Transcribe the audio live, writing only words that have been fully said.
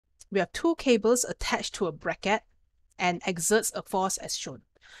we have two cables attached to a bracket and exerts a force as shown.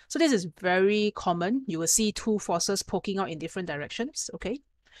 So this is very common. You will see two forces poking out in different directions, okay?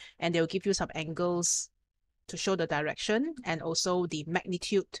 And they'll give you some angles to show the direction and also the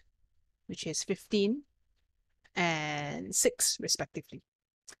magnitude, which is 15 and 6 respectively.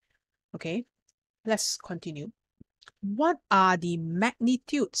 Okay, let's continue. What are the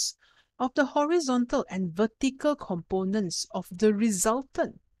magnitudes of the horizontal and vertical components of the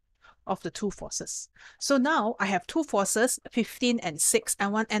resultant of the two forces? So now I have two forces, 15 and 6,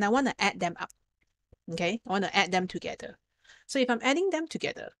 and I want to add them up. Okay, I want to add them together. So if I'm adding them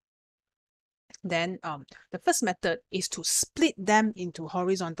together, then the first method is to split them into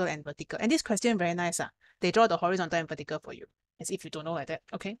horizontal and vertical. And this question very nice. They draw the horizontal and vertical for you, as if you don't know like that.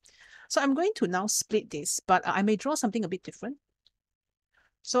 Okay, so I'm going to now split this, but I may draw something a bit different.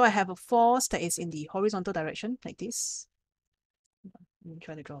 So I have a force that is in the horizontal direction like this. Let me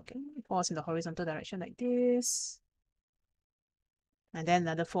try to draw again. Force in the horizontal direction like this. And then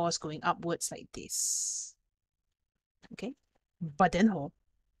another force going upwards like this. Okay, but then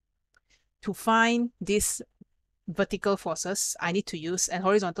to find this vertical forces, I need to use, and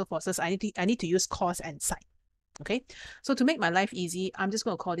horizontal forces, I need to use cos and sine. Okay, so to make my life easy, I'm just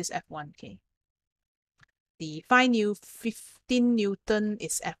going to call this F1. Okay, the 15 Newton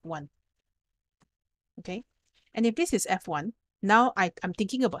is F1. Okay, and if this is F1, now I'm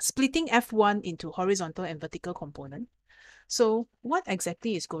thinking about splitting F1 into horizontal and vertical component. So what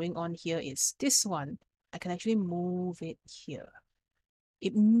exactly is going on here is this one, I can actually move it here.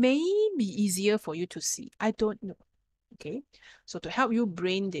 It may be easier for you to see. I don't know. Okay, so to help you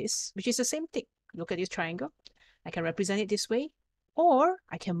brain this, which is the same thing, look at this triangle. I can represent it this way, or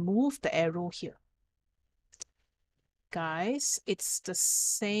I can move the arrow here. Guys, it's the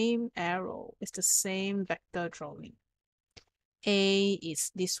same arrow. It's the same vector drawing. A is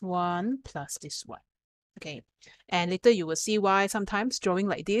this one plus this one. Okay, and later you will see why sometimes drawing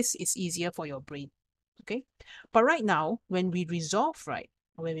like this is easier for your brain. Okay, but right now, when we resolve, right,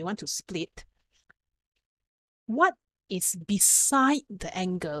 when we want to split, what is beside the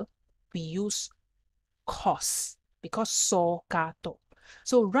angle, we use cos, because so kato.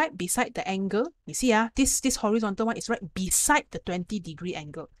 So right beside the angle, you see this horizontal one is right beside the 20-degree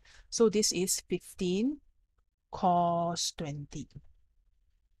angle. So this is 15 cos 20.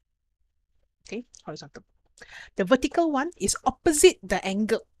 Okay, horizontal. The vertical one is opposite the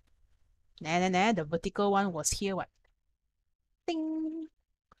angle. The vertical one was here, what? Ding.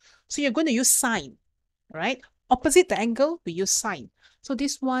 So you're going to use sine, right? Opposite the angle, we use sine. So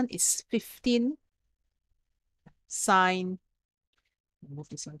this one is 15 sine, move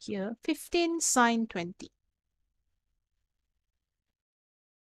this one here, 15 sine 20.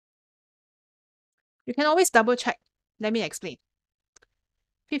 You can always double check. Let me explain.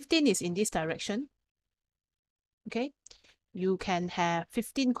 15 is in this direction. Okay, you can have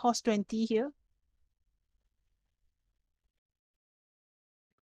 15 cos 20 here.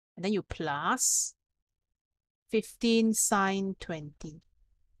 And then you plus 15 sine 20.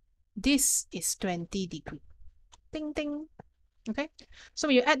 This is 20 degree. Ding, ding. Okay, so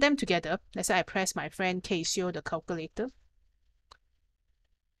when you add them together, let's say I press my friend Casio, the calculator.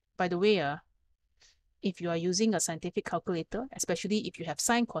 By the way, if you are using a scientific calculator, especially if you have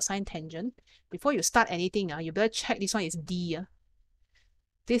sine, cosine, tangent, before you start anything, you better check this one is D.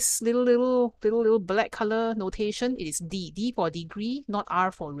 This little black color notation, it is D. D for degree, not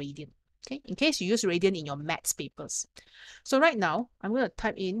R for radian. Okay, in case you use radian in your maths papers. So right now, I'm going to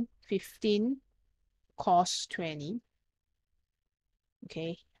type in 15 cos 20.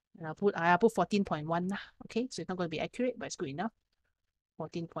 Okay, and I'll put 14.1. Okay, so it's not going to be accurate, but it's good enough.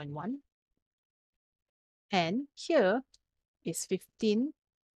 14.1. And here is 15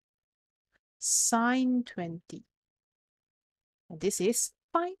 sine 20. And this is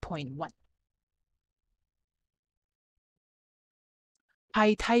 5.1.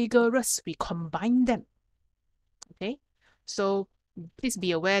 Pythagoras, we combine them. Okay, so please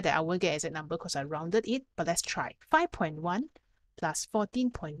be aware that I won't get exact number because I rounded it, but let's try. 5.1 plus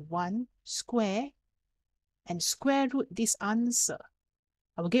 14.1 square and square root this answer.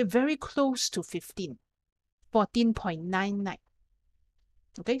 I will get very close to 15. 14.99.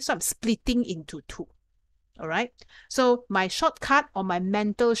 Okay, so I'm splitting into two. All right, so my shortcut or my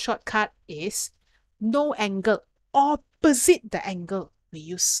mental shortcut is no angle. Opposite the angle, we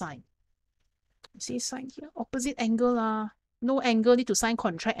use sine. You see sine here? Opposite angle. No angle, need to sign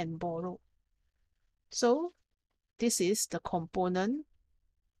contract and borrow. So this is the component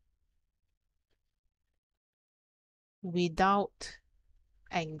without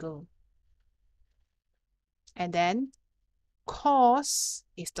angle. And then cos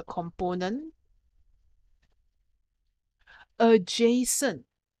is the component adjacent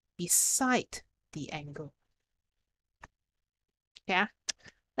beside the angle. Yeah,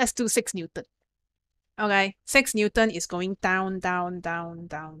 let's do 6 Newton. Okay, 6 Newton is going down, down, down,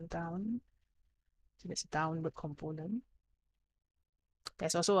 down, down. So there's a downward component.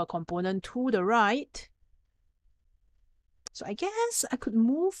 There's also a component to the right. So I guess I could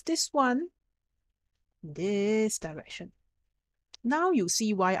move this one in this direction. Now you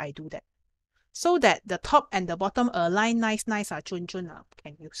see why I do that. So that the top and the bottom align nice, chun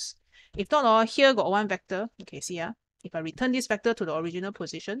can use. If not, here got one vector. Okay, see if I return this vector to the original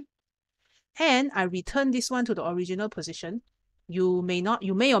position, and I return this one to the original position, you may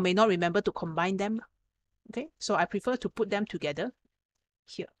or may not remember to combine them. Okay, so I prefer to put them together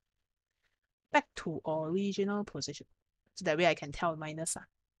here. Back to original position. So that way I can tell minus.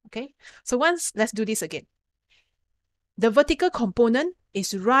 Okay, so let's do this again. The vertical component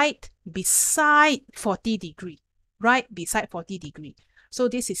is right beside 40 degree. Right beside 40 degree. So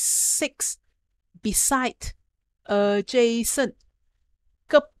this is 6 beside adjacent.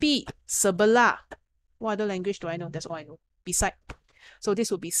 Kepi, sebelah. What other language do I know? That's all I know. Beside. So this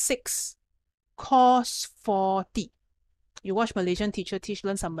will be 6 cos 40. You watch Malaysian teacher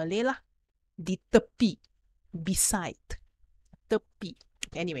learn some Malay lah. Di tepi. Beside. Tepi.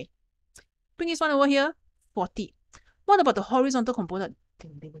 Anyway. Bring this one over here. 40. What about the horizontal component?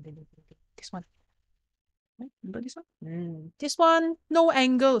 This one. Remember this one? This one, no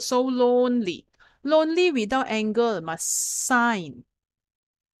angle, so lonely. Lonely without angle, must sine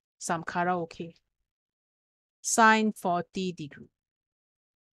some karaoke. Sine 40 degree.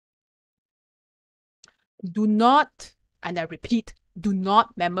 Do not, and I repeat, do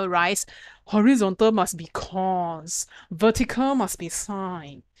not memorize horizontal must be cos, vertical must be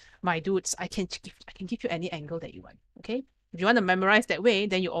sine. My dudes, I can give you any angle that you want. Okay? If you want to memorize that way,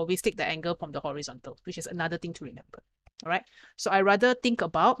 then you always take the angle from the horizontal, which is another thing to remember. All right? So I rather think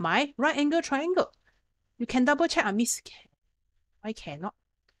about my right angle triangle. You can double check, miss. I cannot.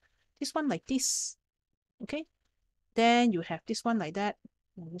 This one like this. Okay? Then you have this one like that,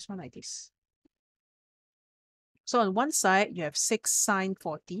 and this one like this. So on one side, you have 6 sine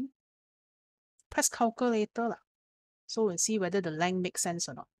 40. Press calculator lah. So we'll see whether the length makes sense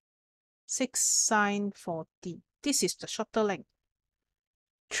or not. 6 sine 40. This is the shorter length.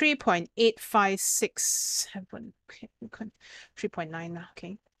 3.8567. Okay, 3.9.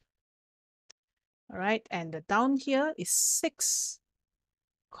 Okay. All right, and the down here is 6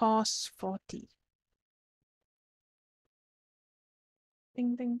 cos 40.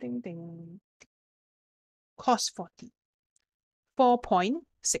 Ding, ding, ding, ding. Cos 40.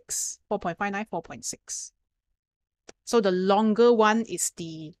 4.6. 4.59, 4.6. So the longer one is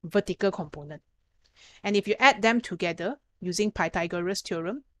the vertical component. And if you add them together using Pythagoras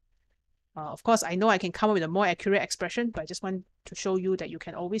theorem, of course, I know I can come up with a more accurate expression, but I just want to show you that you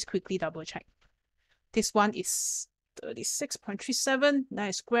can always quickly double check. This one is 36.37. Now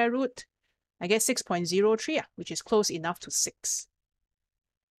I square root. I get 6.03, which is close enough to 6.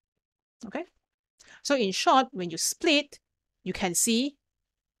 Okay? So in short, when you split, you can see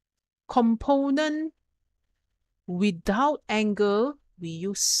component without angle, we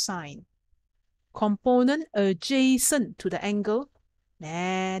use sine. Component adjacent to the angle,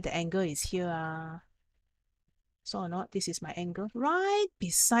 the angle is here. So or not, this is my angle. Right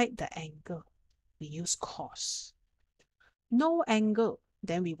beside the angle, we use cos. No angle,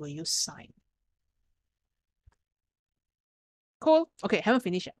 then we will use sine. Cool. Okay, haven't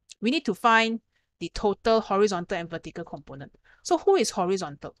finished yet. We need to find the total horizontal and vertical component. So who is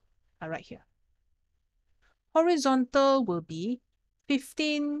horizontal? Right here. Horizontal will be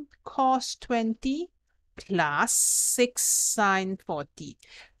 15 cos 20 plus 6 sine 40.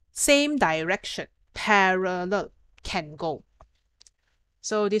 Same direction, parallel, can go.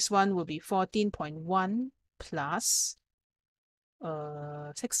 So this one will be 14.1 plus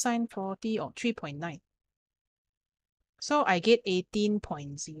 6 sine 40 or 3.9. So I get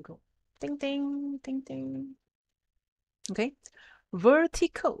 18.0. Ding, ding, ding, ding. Okay.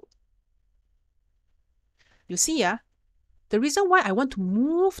 Vertical. You see, the reason why I want to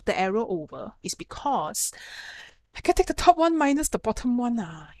move the arrow over is because I can take the top one minus the bottom one,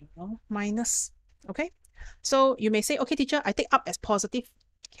 minus. Okay. So you may say, okay, teacher, I take up as positive.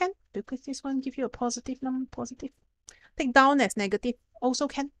 Can, because this one give you a positive number, positive. Take down as negative, also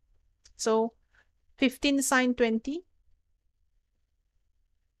can. So 15 sine 20.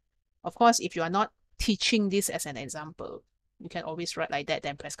 Of course, if you are not teaching this as an example, you can always write like that,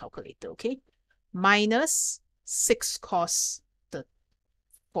 then press calculator, okay? Minus 6 cos the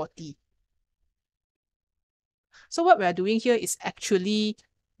 40. So what we are doing here is actually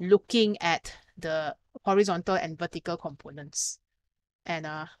looking at the horizontal and vertical components. And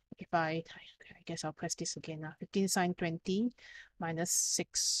if I guess I'll press this again. 15 sine 20 minus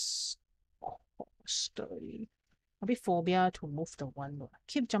 6 cos 30. A bit phobia to move the one.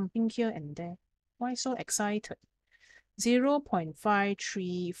 Keep jumping here and there. Why so excited?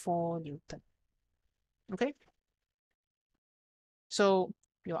 0.534 Newton. Okay? So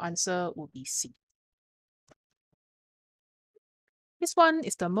your answer would be C. This one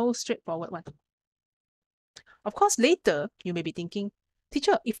is the most straightforward one. Of course, later you may be thinking,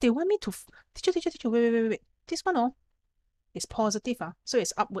 teacher, if they want me to, teacher, wait. This one is positive, so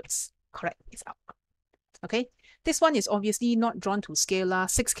it's upwards. Correct, it's up. Okay, this one is obviously not drawn to scale.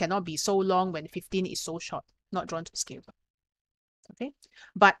 6 cannot be so long when 15 is so short, not drawn to scale. Okay,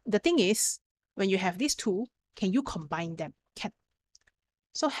 but the thing is, when you have these two, can you combine them? Can.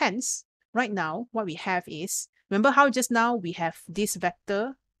 So hence, right now, what we have is, remember how just now we have this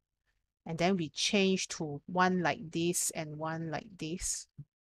vector, and then we change to one like this and one like this.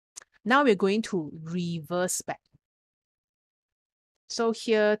 Now we're going to reverse back. So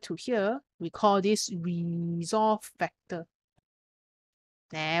here to here, we call this resolve vector.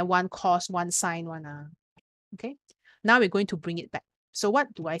 One cos, one sine, one. Okay. Now we're going to bring it back. So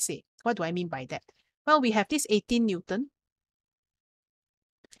what do I say? What do I mean by that? Well, we have this 18 Newton.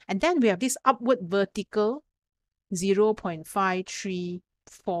 And then we have this upward vertical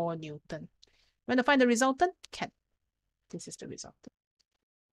 0.534 Newton. Want to find the resultant? Can. This is the resultant.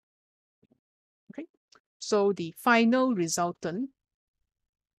 Okay. So the final resultant.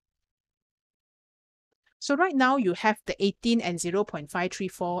 So right now you have the 18 and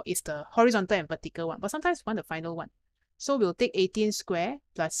 0.534 is the horizontal and vertical one, but sometimes we want the final one. So we'll take 18 square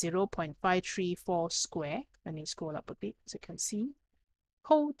plus 0.534 square. Let me scroll up a bit so you can see.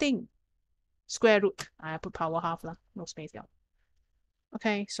 Whole thing. Square root. I put power half, no space down.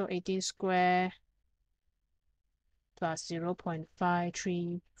 Okay, so 18 square plus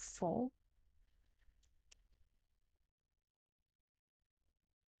 0.534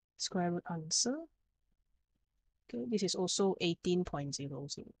 square root answer. Okay, this is also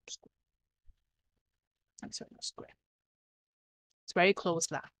 18.00 square. Sorry, not square. It's very close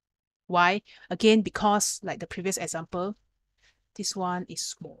lah. Why? Again, because like the previous example, this one is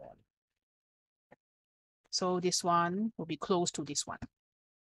small. So this one will be close to this one.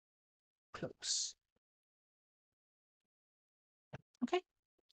 Close. Okay,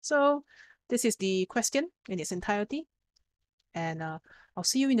 so this is the question in its entirety. And I'll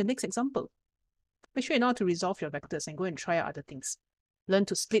see you in the next example. Make sure you know how to resolve your vectors and go and try out other things. Learn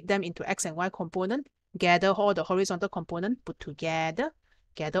to split them into x and y component, gather all the horizontal component, put together,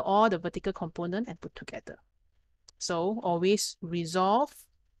 gather all the vertical component and put together. So always resolve.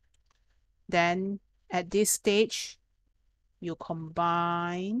 Then at this stage, you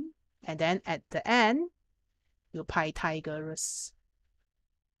combine, and then at the end, you Pythagoras.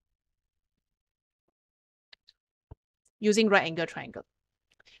 Using right angle triangle.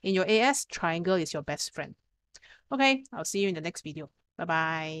 In your AS, triangle is your best friend. Okay, I'll see you in the next video.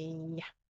 Bye-bye.